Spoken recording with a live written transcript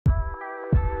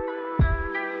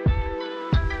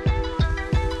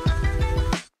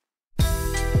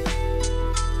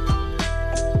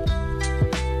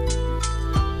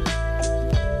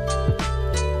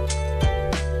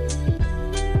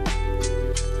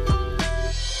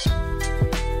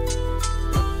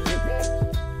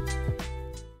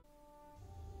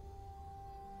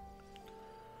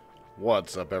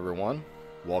What's up, everyone?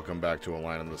 Welcome back to A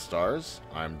Line in the Stars.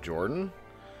 I'm Jordan,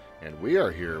 and we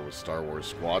are here with Star Wars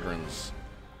Squadrons.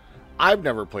 I've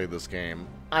never played this game.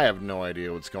 I have no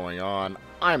idea what's going on.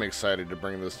 I'm excited to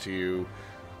bring this to you.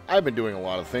 I've been doing a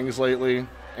lot of things lately,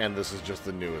 and this is just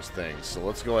the newest thing. So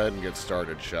let's go ahead and get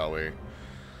started, shall we?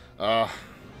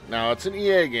 Now, it's an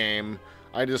EA game.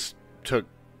 I just took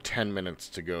 10 minutes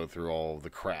to go through all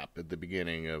the crap at the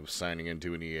beginning of signing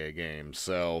into an EA game.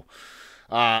 So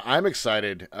I'm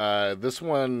excited. This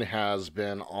one has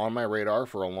been on my radar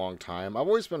for a long time. I've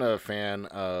always been a fan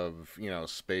of,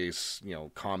 space,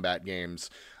 combat games,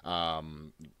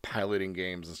 piloting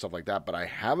games and stuff like that, but I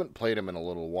haven't played them in a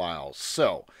little while.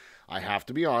 So I have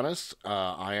to be honest,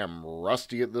 I am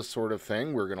rusty at this sort of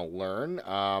thing. We're going to learn.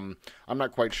 I'm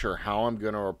not quite sure how I'm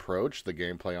going to approach the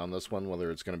gameplay on this one,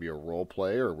 whether it's going to be a role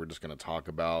play or we're just going to talk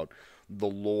about the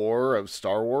lore of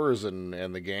Star Wars and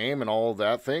the game and all of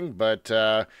that thing. But,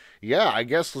 yeah, I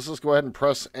guess let's just go ahead and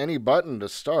press any button to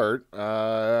start.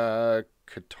 Katarl?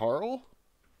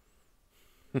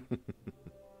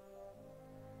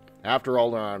 After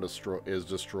Alderaan is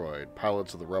destroyed,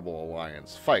 pilots of the Rebel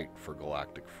Alliance fight for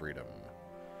galactic freedom.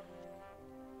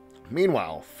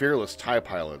 Meanwhile, fearless TIE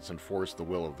pilots enforce the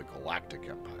will of the Galactic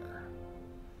Empire.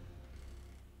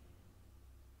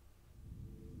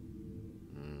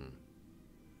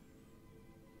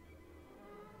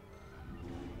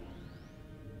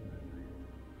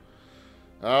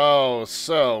 Oh,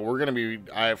 so we're going to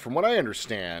be, from what I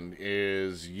understand,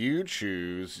 is you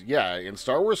choose, in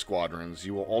Star Wars Squadrons,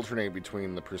 you will alternate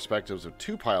between the perspectives of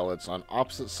two pilots on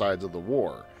opposite sides of the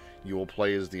war. You will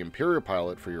play as the Imperial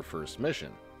pilot for your first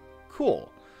mission.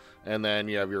 Cool. And then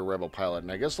you have your Rebel pilot,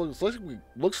 and I guess looks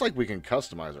like we can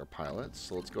customize our pilots,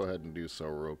 so let's go ahead and do so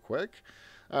real quick.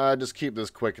 Just keep this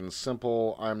quick and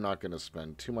simple. I'm not going to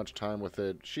spend too much time with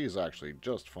it. She's actually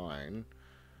just fine.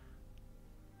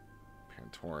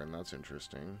 Pantoran, that's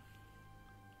interesting.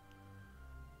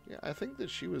 Yeah, I think that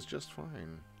she was just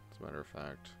fine, as a matter of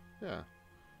fact. Yeah.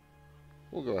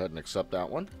 We'll go ahead and accept that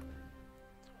one.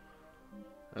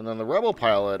 And then the Rebel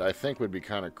pilot, I think, would be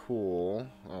kind of cool.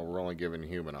 Oh, we're only given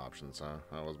human options, huh?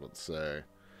 I was about to say.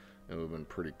 It would have been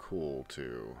pretty cool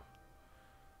to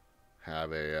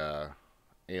have a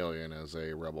alien as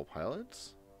a Rebel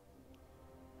pilot.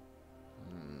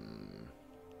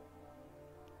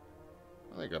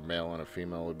 I think a male and a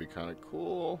female would be kind of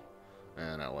cool.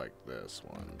 And I like this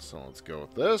one. So let's go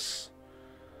with this.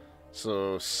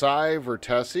 So, Sai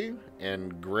Vertesi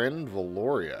and Grin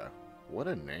Valoria. What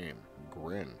a name.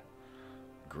 Grin.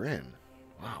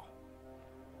 Wow.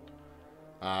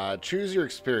 Choose your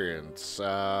experience.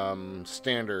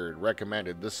 Standard.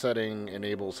 Recommended. This setting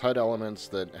enables HUD elements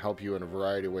that help you in a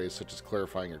variety of ways, such as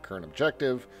clarifying your current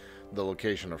objective, the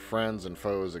location of friends and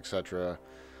foes, etc.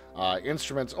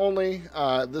 Instruments only.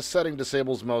 This setting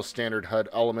disables most standard HUD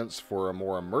elements for a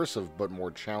more immersive but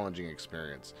more challenging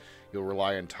experience. You'll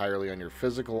rely entirely on your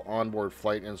physical onboard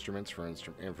flight instruments for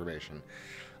information.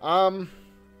 I'm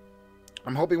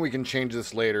hoping we can change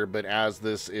this later, but as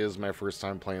this is my first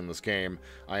time playing this game,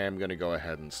 I am going to go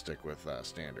ahead and stick with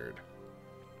standard.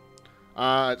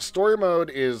 Story mode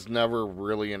is never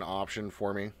really an option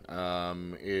for me. I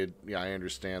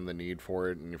understand the need for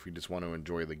it, and if you just want to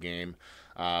enjoy the game.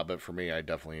 But for me, I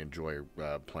definitely enjoy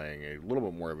playing a little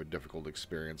bit more of a difficult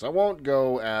experience. I won't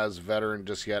go as veteran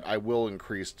just yet. I will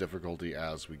increase difficulty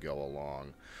as we go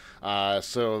along.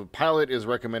 So pilot is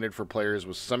recommended for players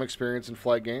with some experience in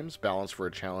flight games, balanced for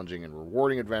a challenging and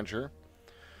rewarding adventure.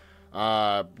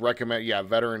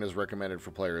 Veteran is recommended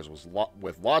for players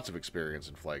with lots of experience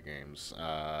in flight games.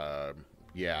 No.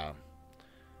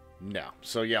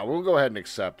 So yeah, we'll go ahead and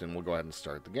accept, and we'll go ahead and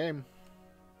start the game.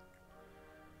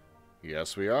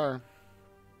 Yes, we are.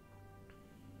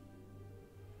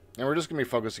 And we're just going to be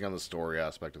focusing on the story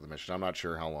aspect of the mission. I'm not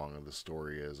sure how long the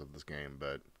story is of this game,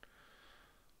 but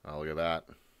look at that.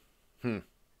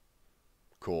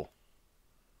 Cool.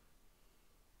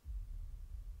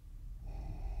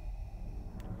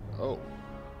 Oh.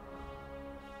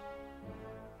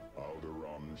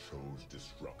 Alderaan chose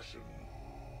destruction.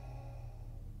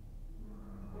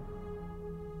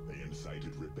 They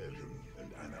incited rebellion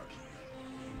and anarchy.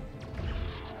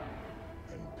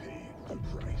 And paid the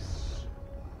price.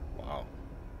 Wow.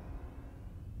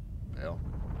 Hell.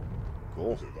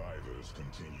 Cool. Survivors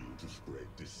continue to spread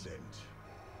dissent.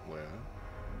 Where?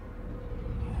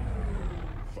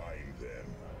 Find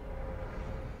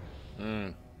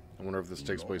them. I wonder if this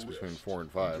takes place between 4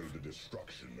 and 5. Until the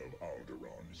destruction of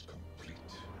Alderaan is complete.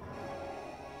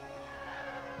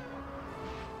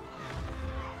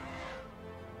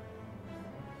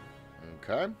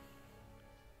 Okay.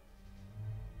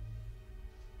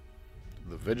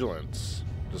 Vigilance.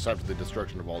 Just after the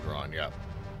destruction of Alderaan, yeah.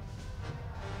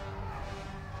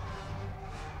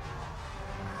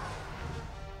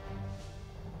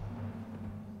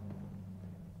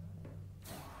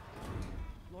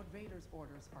 Lord Vader's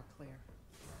orders are clear.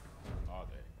 Are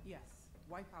they? Yes,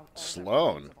 wipe out all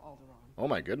Sloan. the of Alderaan. Oh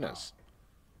my goodness.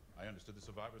 I understood the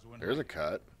survivors were in There's a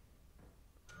cut.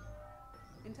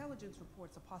 Intelligence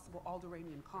reports a possible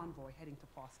Alderaanian convoy heading to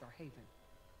Foster Haven.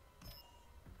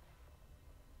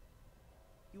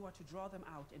 You are to draw them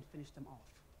out and finish them off.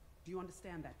 Do you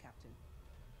understand that, Captain?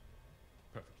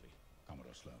 perfectly,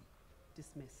 Commodore Sloan.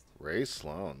 Dismissed. Ray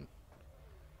Sloan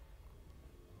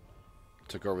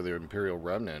took over the Imperial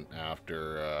Remnant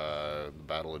after the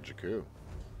Battle of Jakku.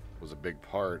 Was a big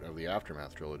part of the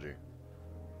Aftermath trilogy.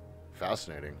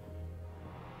 Fascinating.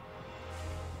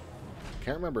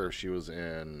 Can't remember if she was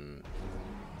in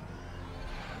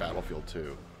Battlefield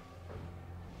 2.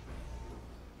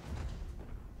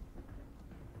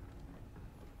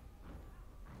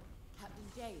 Captain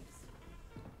James,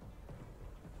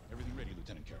 Everything ready,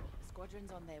 Lieutenant Carroll. the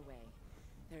squadron's on their way.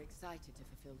 They're excited to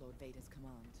fulfill Lord Vader's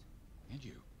command. And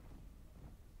you?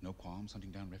 No qualms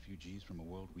hunting down refugees from a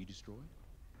world we destroyed?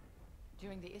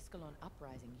 During the Iskalon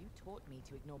uprising, you taught me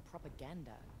to ignore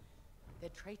propaganda. They're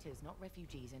traitors, not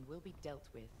refugees, and will be dealt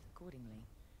with accordingly.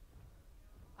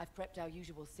 I've prepped our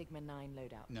usual Sigma 9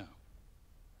 loadout. No.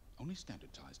 Only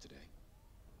standard ties today.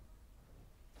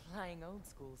 Flying old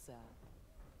school, sir.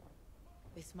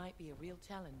 This might be a real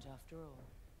challenge after all.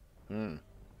 Hmm.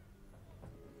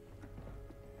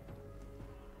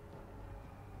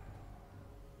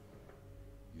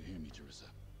 You hear me, Teresa?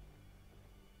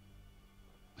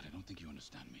 But I don't think you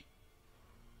understand me.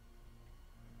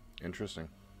 Interesting.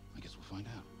 I guess we'll find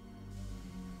out.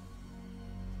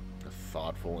 A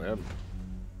thoughtful imp.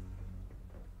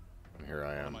 And here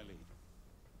I Follow am. my lead.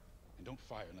 And don't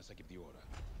fire unless I give the order.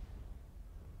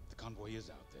 The convoy is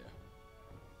out there.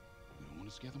 We don't want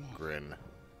to scare them off. Grin.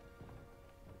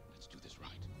 Let's do this right.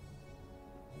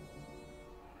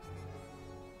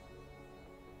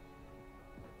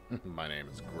 My name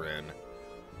is Grin.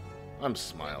 I'm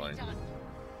smiling.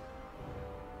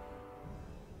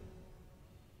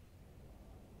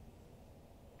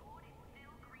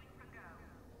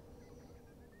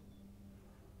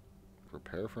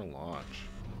 Prepare for launch.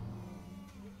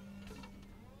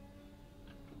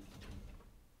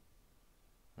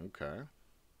 Okay.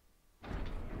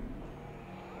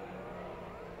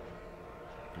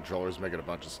 Controller's making a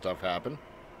bunch of stuff happen.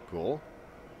 Cool.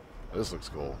 This looks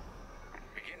cool.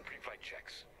 Begin pre-flight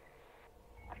checks.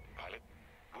 Pilot,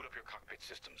 boot up your cockpit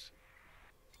systems.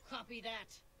 Copy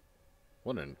that.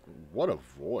 What a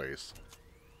voice.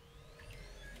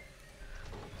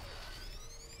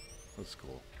 That's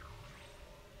cool.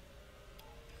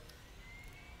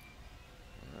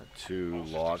 Two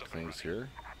lock things here.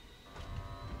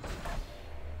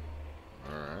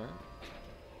 Alright.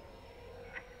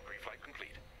 Pre-flight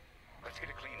complete. Let's get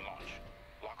a clean launch.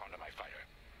 Lock onto my fighter.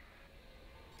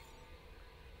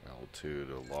 L2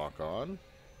 to lock on.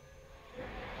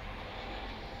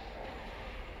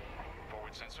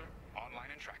 Forward sensor, online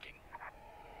and tracking.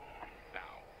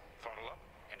 Now, throttle up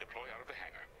and deploy out of the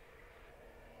hangar.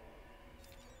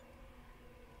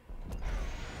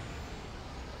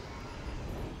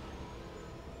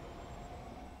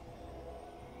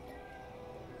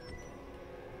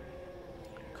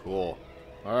 Cool.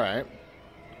 Alright.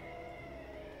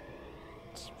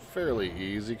 It's fairly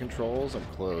easy controls. I'm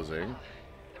closing.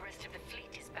 The rest of the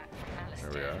fleet is back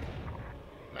from There Alistair.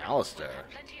 we are. Alistair.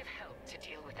 Plenty of help to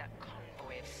deal with that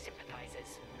convoy of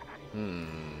sympathizers.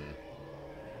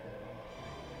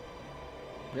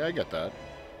 Yeah, I get that.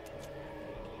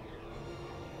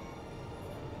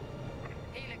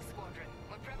 Helix Squadron,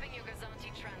 we're prepping your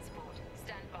Gazanti transport.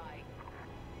 Stand by.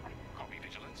 Copy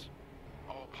vigilance.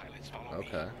 All pilots follow me.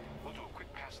 Okay. We'll do a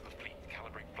quick pass of the fleet,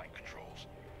 calibrate flight controls.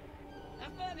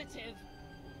 Affirmative.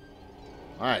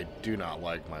 I do not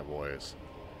like my voice.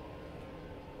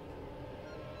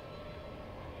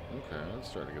 Okay, I'm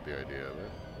starting to get the idea of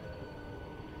it.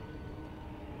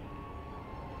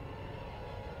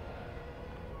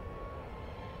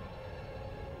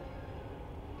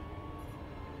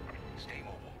 Stay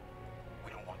mobile.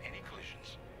 We don't want any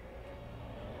collisions.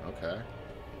 Okay.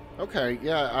 Okay,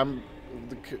 yeah,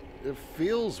 it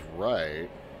feels right.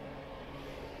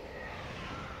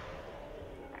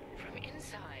 From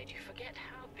inside, you forget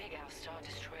how big our Star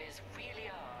Destroyers really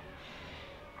are.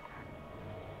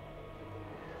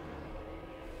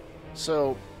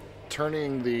 So,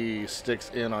 turning the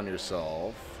sticks in on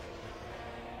yourself,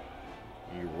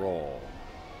 you roll,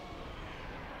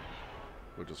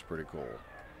 which is pretty cool.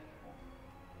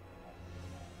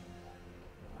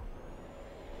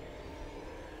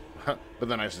 But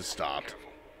then I just stopped.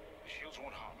 Careful. The shields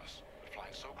won't harm us, but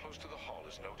flying so close to the hull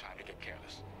is no time to get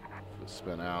careless. Just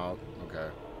spin out. Okay.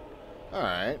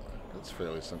 Alright. That's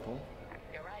fairly simple.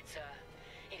 You're right, sir.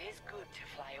 It is good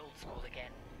to fly old school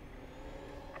again.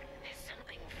 There's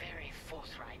something very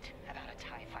forthright about a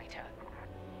TIE fighter.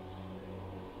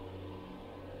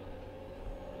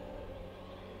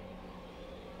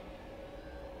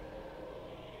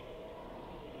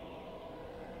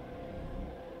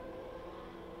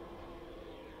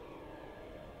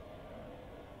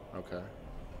 Okay.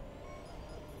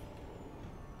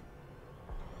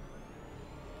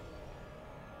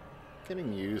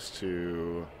 Getting used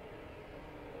to...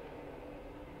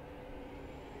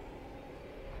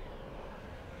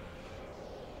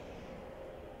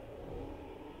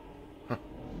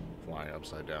 Flying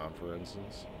upside down, for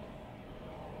instance.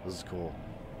 This is cool.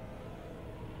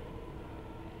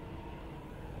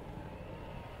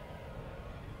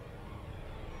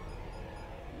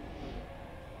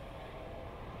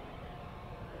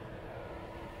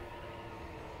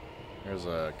 There's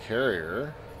a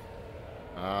carrier.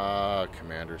 Ah,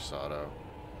 Commander Sato.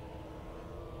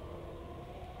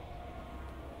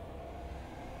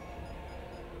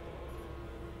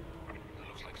 It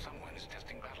looks like someone is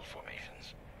testing battle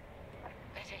formations.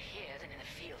 Better here than in the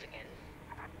field again.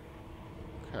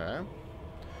 Okay.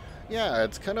 Yeah,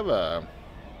 it's kind of a...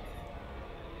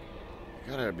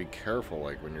 You gotta be careful,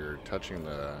 like, when you're touching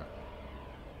the...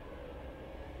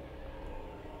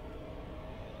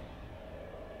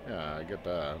 Yeah, I get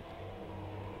that.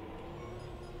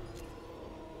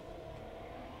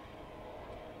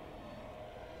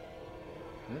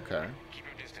 Okay. Keep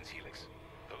your distance, Helix.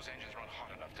 Those engines run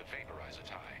hot enough to vaporize a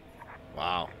TIE.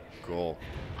 Wow. Cool.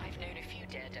 I've known a few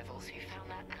daredevils who found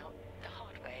that out the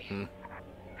hard way.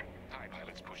 TIE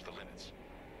pilots push the limits.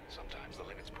 Sometimes the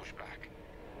limits push back.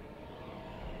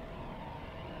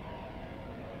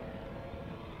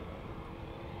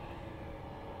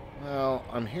 Well,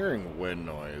 I'm hearing wind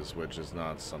noise, which is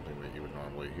not something that you would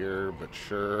normally hear, but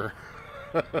sure.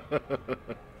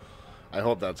 I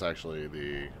hope that's actually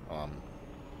the,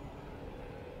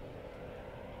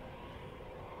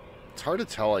 It's hard to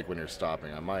tell, like, when you're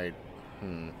stopping. I might,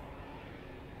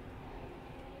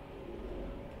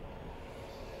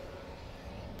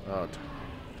 Oh,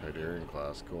 Tidarian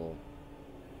class, cool.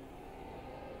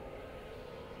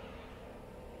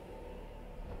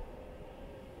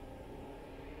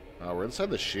 We're inside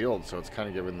the shield, so it's kind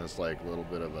of giving this, like, little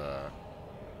bit of a...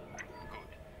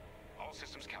 Good. All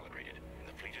systems calibrated, and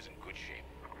the fleet is in good shape.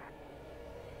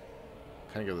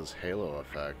 Kind of give this halo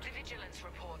effect. The Vigilance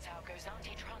reports our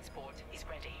Gozanti transport is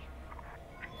ready.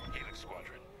 Helix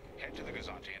Squadron, head to the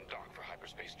Gazanti and dock for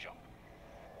hyperspace jump.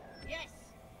 Yes!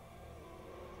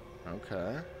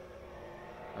 Okay.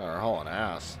 They're hauling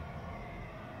ass.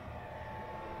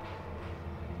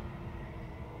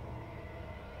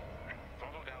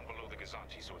 Throttle down below the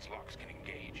Gazanti so its locks can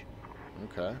engage.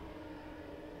 Okay.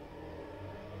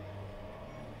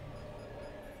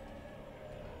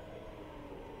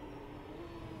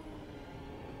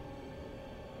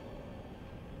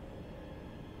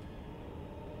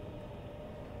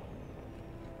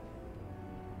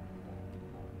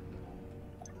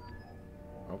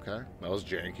 Okay, that was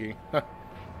janky.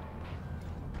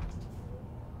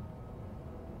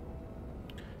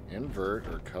 Invert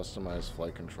or customize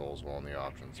flight controls while in the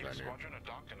options Helix menu. Squadron are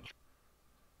docked and...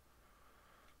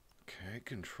 Okay,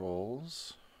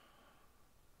 controls.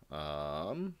 Okay,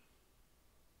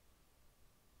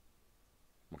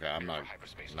 I'm not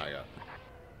yet.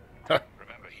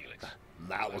 Remember, Helix.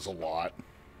 That was a lot.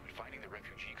 But finding the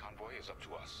refugee convoy is up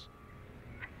to us.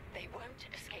 They won't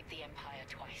escape the Empire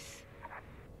twice.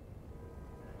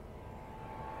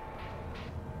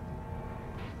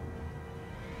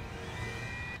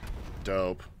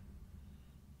 Dope.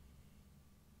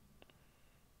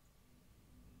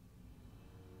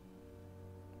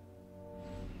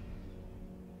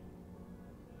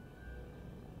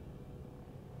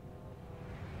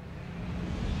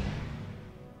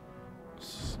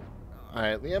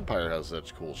 Alright, the Empire has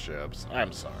such cool ships.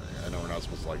 I'm sorry, I know we're not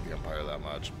supposed to like the Empire that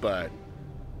much, but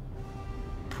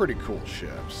pretty cool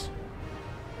ships.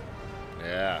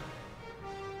 Yeah.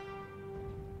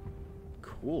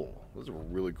 Cool. Those are a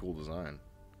really cool design.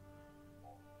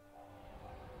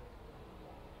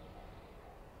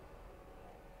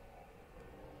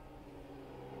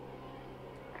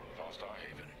 Lost our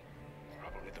haven.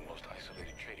 Probably the most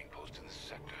isolated trading post in the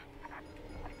sector.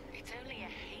 It's only a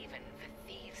haven for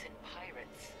thieves and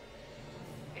pirates.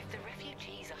 If the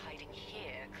refugees are hiding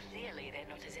here, clearly they're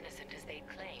not as innocent as they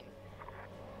claim.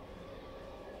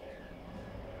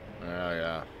 Oh,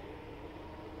 yeah.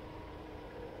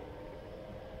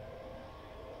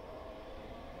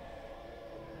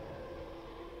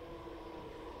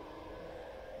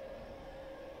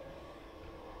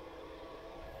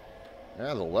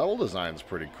 Yeah, the level design's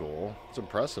pretty cool. It's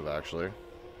impressive, actually.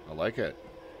 I like it.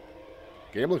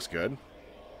 Game looks good.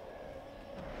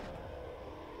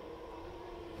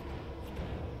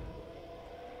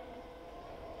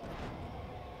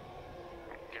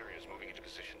 Carrier's moving into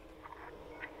position.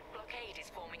 Blockade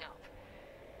is forming up.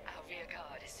 Our rear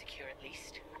guard is secure at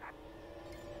least.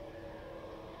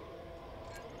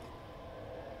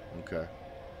 Okay.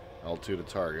 L2 to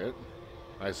target.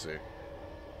 I see.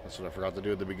 That's what I forgot to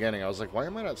do at the beginning. I was like, why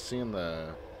am I not seeing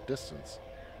the distance?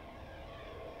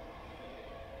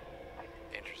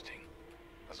 Interesting.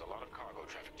 There's a lot of cargo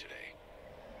traffic today.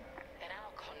 Then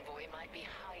our convoy might be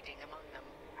hiding among them.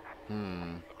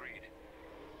 Agreed.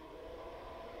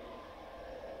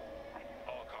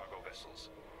 All cargo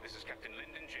vessels. This is Captain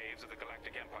Lyndon Javes of the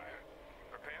Galactic Empire.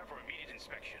 Prepare for immediate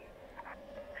inspection.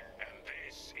 And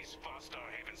this is Fostar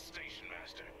Haven Station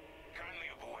Master. Kindly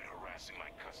avoid harassing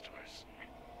my customers.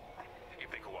 If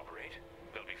they cooperate,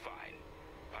 they'll be fine.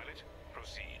 Pilot,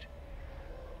 proceed.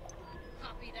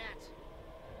 Copy that.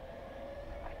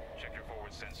 Check your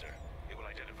forward sensor. It will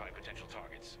identify potential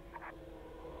targets.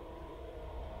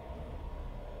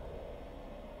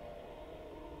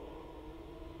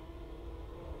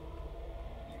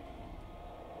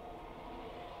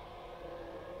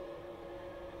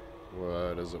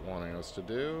 What is it wanting us to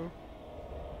do?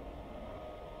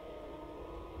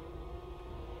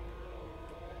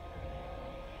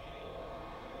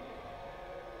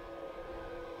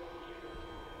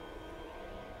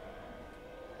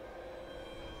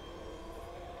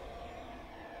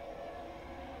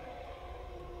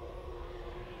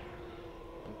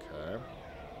 Okay.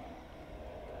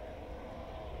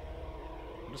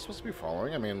 Am I supposed to be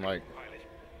following? I mean, like, Pilot,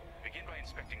 begin by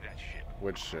inspecting that ship.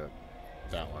 which ship?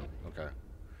 That one. Okay.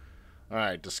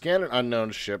 Alright, to scan an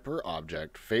unknown ship or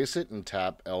object, face it and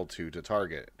tap L2 to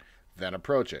target it. Then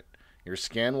approach it. Your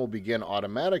scan will begin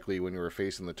automatically when you are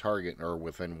facing the target or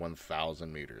within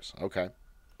 1,000 meters. Okay.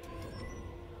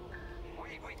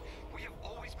 We have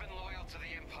always been loyal to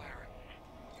the Empire.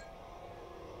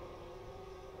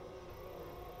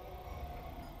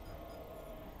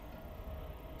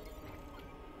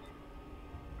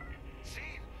 See?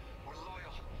 We're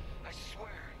loyal. I swear.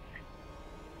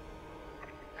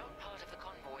 Not part of the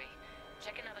convoy.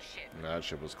 Check another ship. That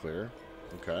ship was clear.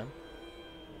 Okay.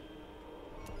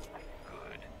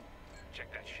 Good.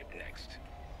 Check that ship next.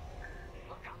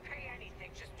 Look, I'll pay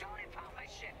anything. Just don't impound my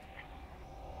ship.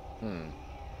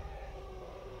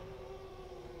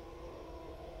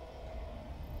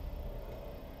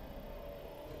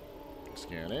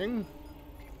 Scanning.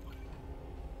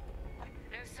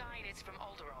 No sign it's from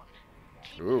Alderaan.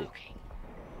 Keep Ooh. looking.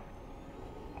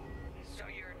 So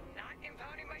you're not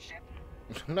impounding my ship?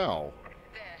 No.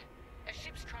 There. A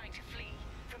ship's trying to flee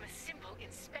from a simple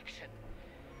inspection.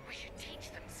 We should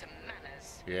teach them some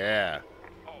manners. Yeah.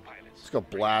 All pilots. Let's go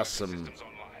blast bring some systems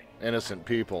online. innocent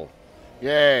people.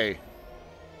 Yay.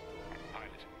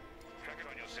 Pilot, track it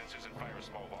on your sensors and fire a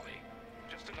small volley.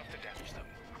 Just enough to damage them.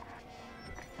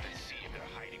 Let's see if they're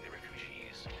hiding the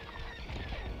refugees.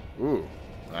 Ooh.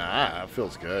 Ah, that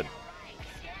feels good. Right,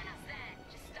 scan us then.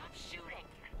 Just stop shooting.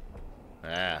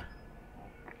 Ah.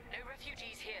 No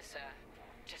refugees here, sir.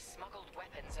 Just smuggled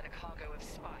weapons and a cargo of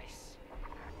spice.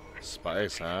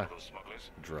 Spice, huh? Those smugglers.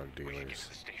 Drug We should get dealers. to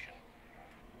the station.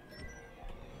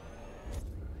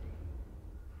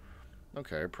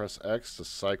 Okay, press X to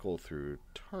cycle through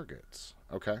targets.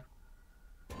 Okay.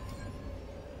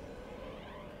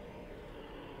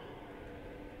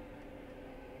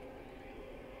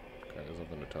 Okay, there's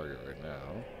nothing to target right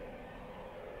now.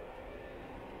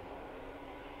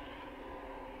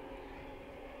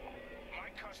 My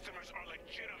customers are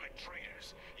legitimate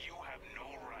traders. You have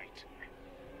no right.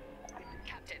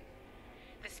 Captain,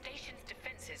 the station's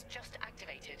defenses just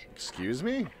activated. Excuse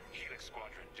me? Helix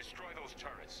Squadron, destroy those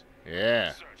turrets.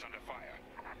 Yeah. Surge under fire.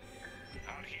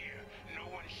 Out here, no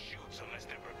one shoots unless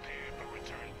they're prepared for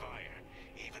return fire.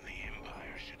 Even the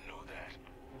Empire should know that.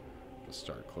 Let's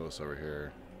start close over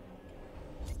here.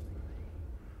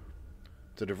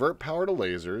 To divert power to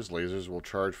lasers, lasers will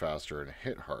charge faster and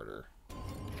hit harder.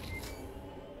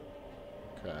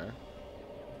 Okay.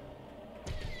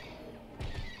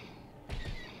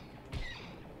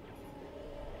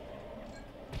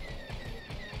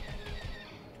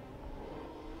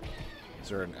 Is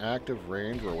there an active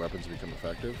range where weapons become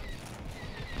effective?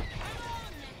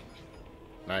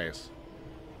 Nice.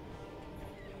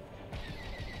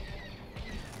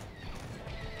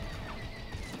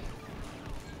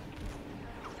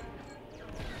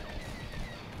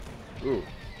 Ooh.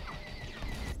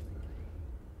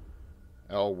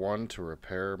 L1 to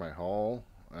repair my hull.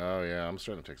 Oh yeah, I'm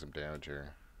starting to take some damage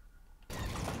here.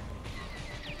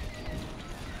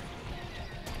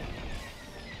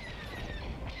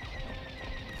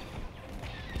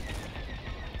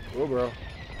 Oh, bro.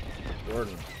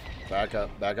 Jordan. Back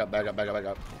up, back up, back up, back up, back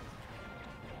up.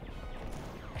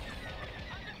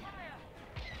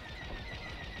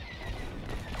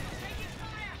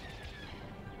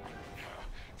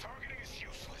 Targeting is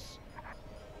useless.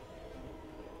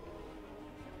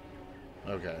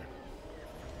 Okay.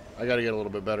 I gotta get a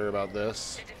little bit better about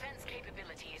this. The defense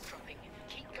capability is dropping.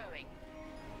 Keep going.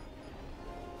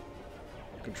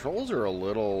 Controls are a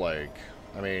little like...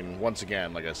 I mean, once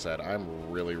again, like I said,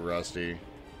 I'm really rusty.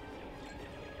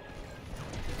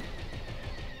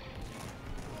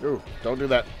 Ooh, don't do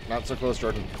that. Not so close,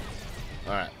 Jordan.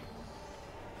 Alright.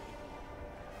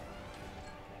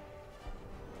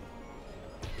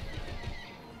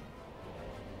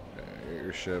 Okay, get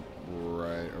your ship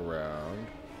right around.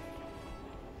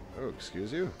 Oh,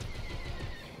 excuse you?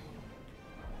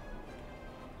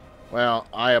 Well,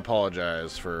 I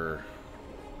apologize for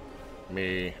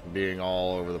me being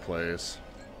all over the place.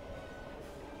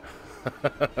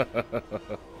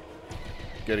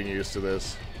 Getting used to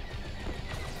this.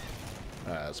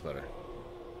 Ah, that's better.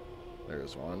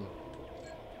 There's one.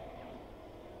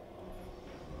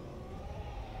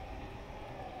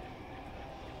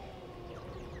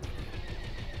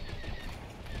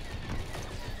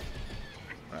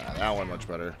 Ah, that one much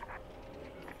better.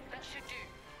 That should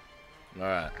do.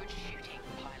 Alright. Good shooting,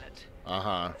 pilot.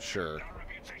 Uh-huh, sure. Our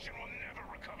reputation will never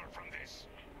recover from this.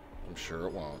 I'm sure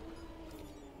it won't.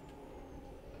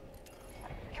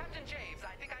 Captain James,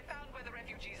 I think I found where the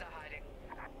refugees are hiding.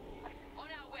 On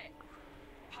our way.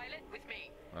 Pilot, with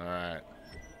me. Alright.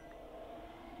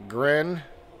 Grin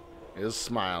is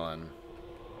smiling.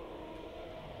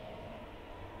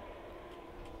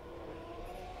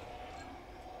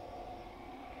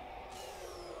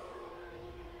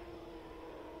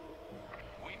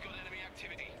 We've got enemy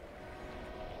activity.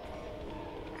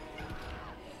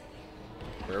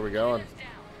 Where are we going? Down.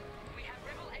 We have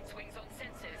rebel X-wings on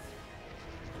sensors.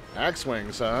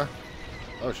 X-Wings, huh?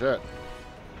 Oh, shit. Good.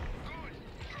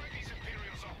 Drive these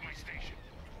Imperials off my station.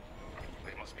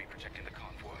 They must be protecting the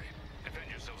convoy. Defend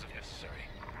yourselves if necessary.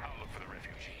 I'll look for the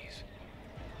refugees.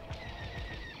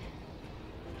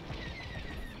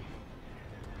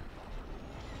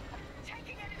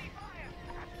 Taking enemy fire.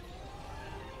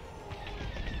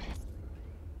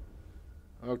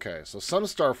 Okay, so some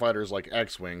starfighters like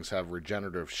X-Wings have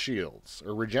regenerative shields,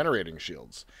 or regenerating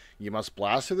shields. You must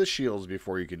blast through the shields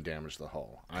before you can damage the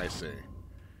hull. I see.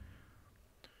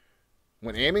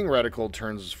 When aiming reticle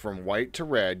turns from white to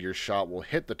red, your shot will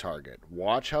hit the target.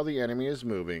 Watch how the enemy is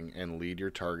moving and lead your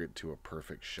target to a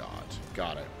perfect shot.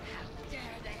 Got it. How dare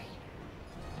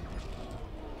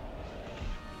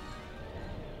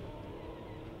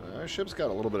they? Our ship's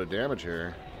got a little bit of damage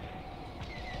here.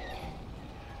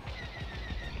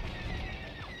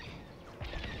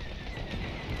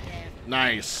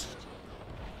 Nice.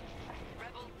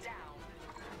 Rebel down.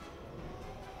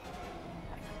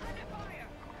 Under fire.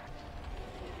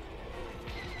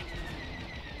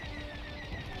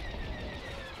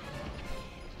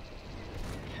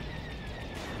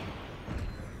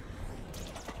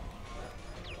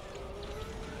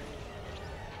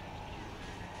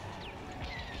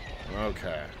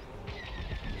 Okay.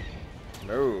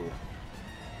 No.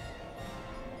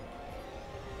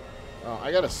 Well,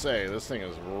 I gotta say, this thing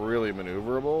is really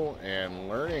maneuverable, and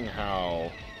learning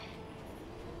how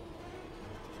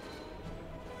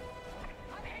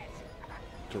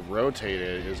to rotate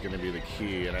it is going to be the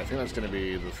key, and I think that's going to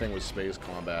be the thing with space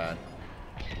combat.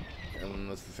 And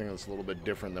that's the thing that's a little bit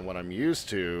different than what I'm used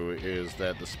to, is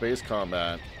that the space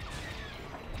combat...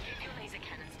 Give your laser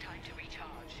cannons time to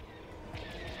recharge.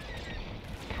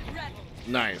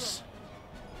 Nice.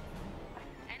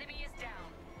 Enemy is down.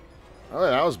 Oh,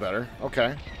 that was better.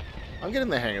 Okay. I'm getting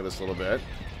the hang of this a little bit.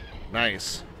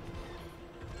 Nice.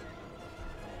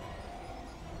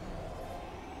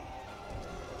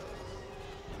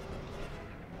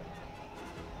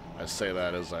 I say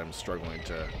that as I'm struggling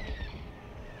to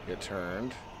get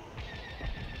turned.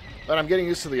 But I'm getting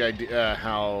used to the idea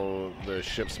how the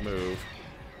ships move.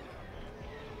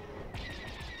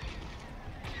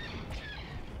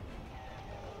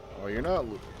 Oh, you're not...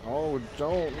 Oh,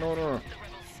 don't... No, no. The rebel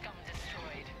scum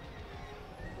destroyed.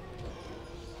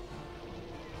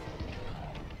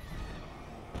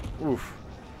 Oof.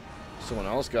 Someone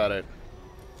else got it.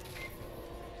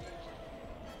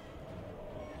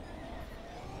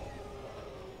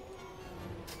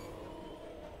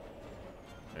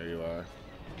 There you are.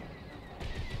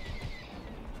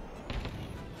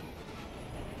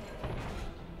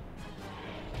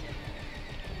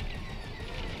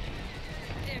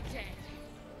 They're dead.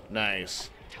 Nice.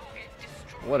 Target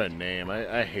destroyed. What a name.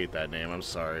 I hate that name. I'm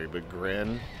sorry. But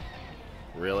Grin?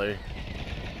 Really?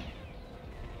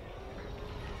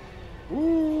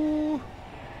 Ooh.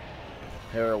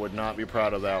 Hera would not be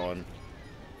proud of that one.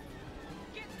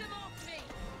 Get them off me!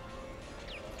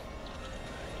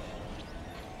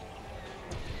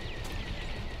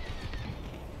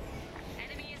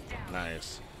 Enemy is down.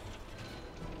 Nice.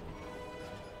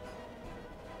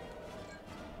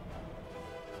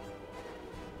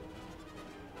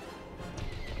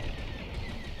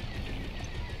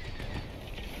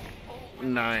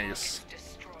 Nice.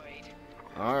 Destroyed.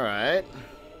 Alright.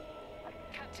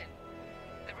 Captain,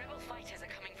 the rebel fighters are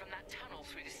coming from that tunnel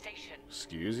through the station.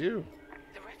 Excuse you.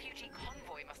 The refugee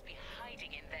convoy must be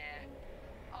hiding in there.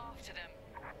 After them.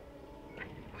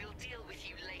 We'll deal with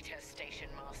you later, Station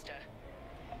Master.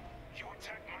 You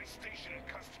attack my station and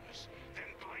customers, then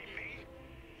blame me?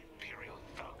 Imperial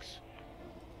thugs.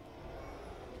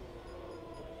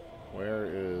 Where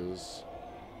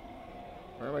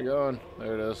am I going?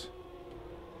 There it is.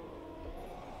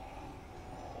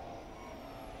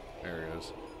 There it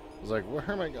is. I was like, where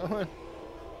am I going?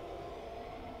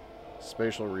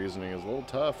 Spatial reasoning is a little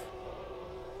tough.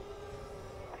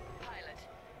 Pilot,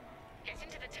 get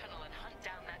into the tunnel and hunt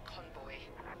down that convoy.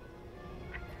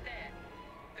 There.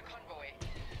 The convoy.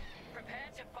 Prepare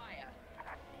to fire.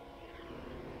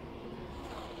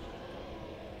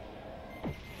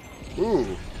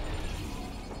 Ooh.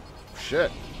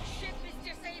 Shit. Ship is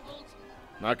disabled.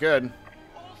 Not good.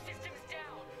 All systems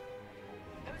down.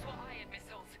 Those were iron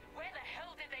missiles. Where the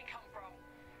hell did they come from?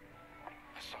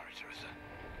 Sorry, Teresa.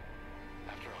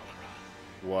 After all,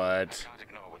 Iran, What? can't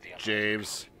ignore what the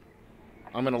Javes.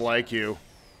 I'm gonna like you.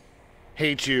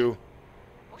 Hate you.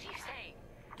 What are you saying?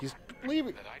 He's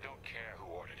leaving. that I don't care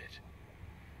who ordered it.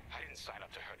 I didn't sign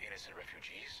up to hurt innocent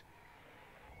refugees.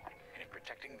 And if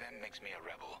protecting them makes me a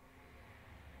rebel,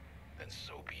 then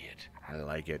so be it. I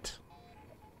like it.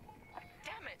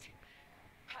 Damn it!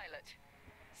 Pilot,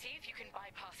 see if you can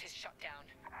bypass his shutdown.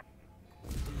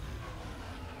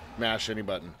 Mash any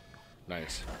button.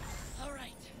 Nice. All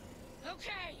right.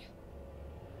 Okay.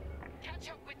 Catch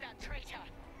up with that traitor.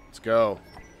 Let's go.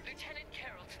 Lieutenant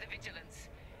Carroll to the Vigilance.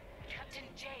 Captain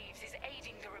Javes is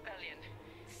aiding the rebellion.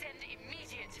 Send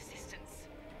immediate assistance.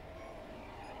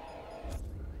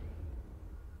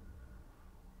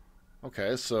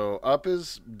 Okay, so up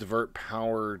is divert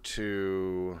power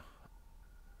to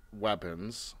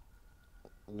weapons.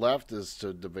 Left is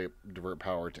to divert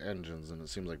power to engines, and it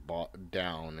seems like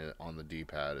down on the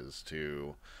D-pad is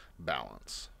to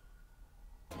balance.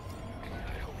 I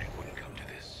hoped it wouldn't come to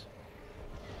this.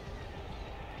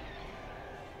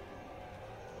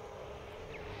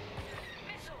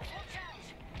 Missiles, watch out!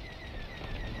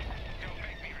 Don't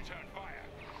make me return fire.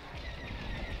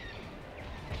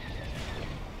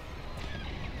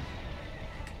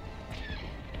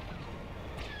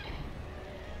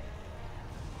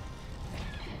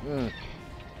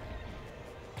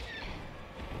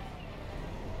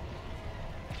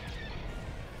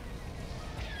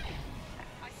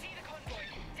 I see the convoy.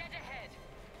 Dead ahead.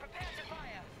 Prepare to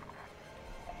fire.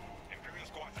 Imperial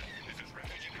Squadron, this is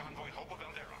refugee convoy Hope of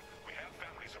Eldera. We have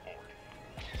families aboard.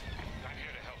 I'm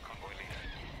here to help convoy leader.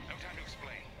 No time to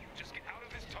explain. Just get out of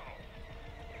this tunnel.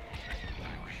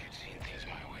 I wish you'd seen things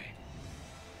my way.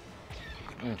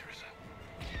 Goodbye, Teresa.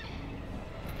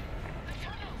 The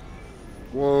tunnel!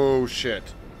 Whoa,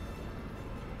 shit.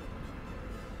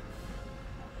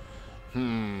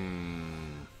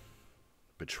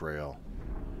 Betrayal.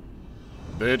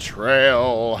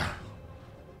 Betrayal.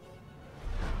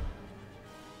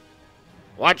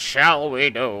 What shall we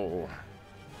do?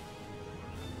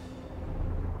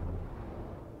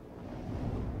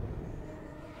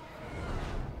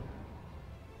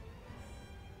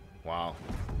 Wow.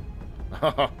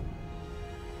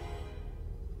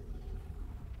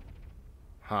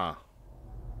 Huh.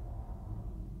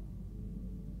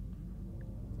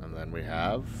 And then we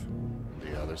have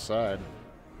the other side.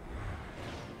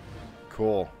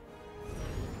 Cool.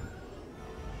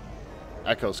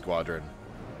 Echo Squadron.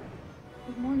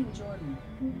 Good morning, Jordan.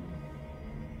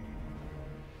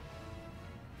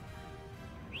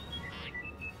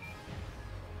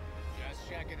 Just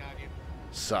checking on you.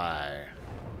 Sigh.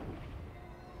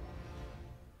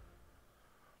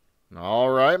 All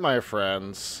right, my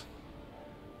friends.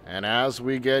 And as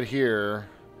we get here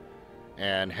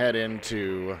and head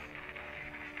into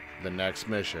the next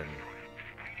mission,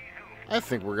 I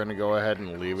think we're going to go ahead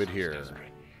and leave it here. Can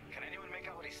anyone make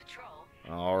out what he's... Patrol.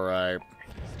 All right.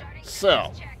 Starting So,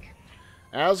 systems check.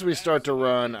 as we start to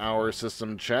run our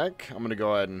system check, I'm going to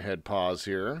go ahead and hit pause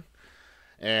here.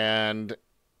 And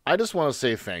I just want to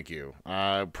say thank you.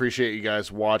 I appreciate you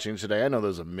guys watching today. I know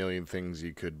there's a million things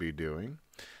you could be doing.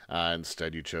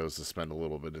 Instead, you chose to spend a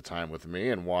little bit of time with me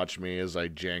and watch me as I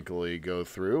jankily go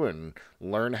through and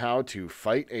learn how to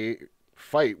fight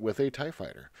with a TIE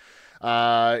fighter.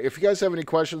 If you guys have any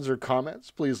questions or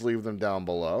comments, please leave them down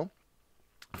below.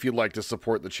 If you'd like to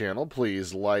support the channel,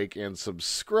 please like and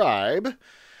subscribe.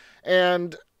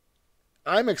 And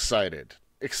I'm excited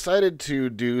to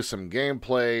do some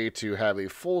gameplay, to have a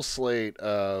full slate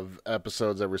of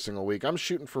episodes every single week. I'm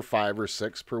shooting for 5 or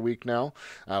 6 per week now.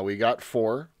 We got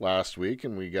 4 last week,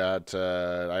 and we got,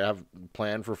 I have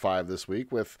planned for 5 this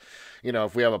week with,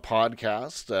 if we have a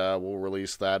podcast, we'll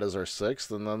release that as our 6th,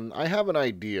 and then I have an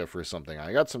idea for something.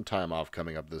 I got some time off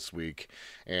coming up this week,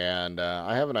 and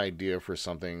I have an idea for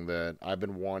something that I've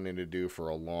been wanting to do for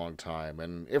a long time,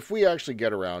 and if we actually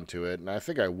get around to it, and I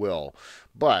think I will,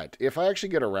 but if I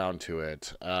actually get around to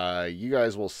it, you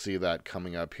guys will see that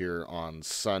coming up here on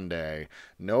Sunday.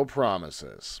 No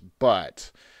promises,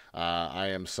 but I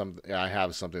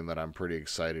have something that I'm pretty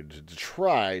excited to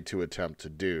try to attempt to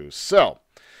do. So,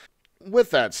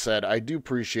 with that said, I do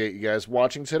appreciate you guys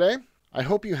watching today. I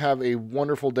hope you have a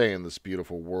wonderful day in this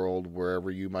beautiful world,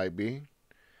 wherever you might be.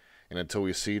 And until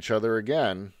we see each other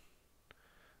again,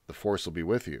 the Force will be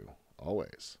with you,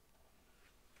 always.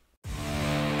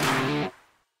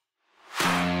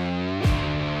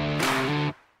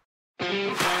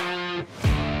 Thank you.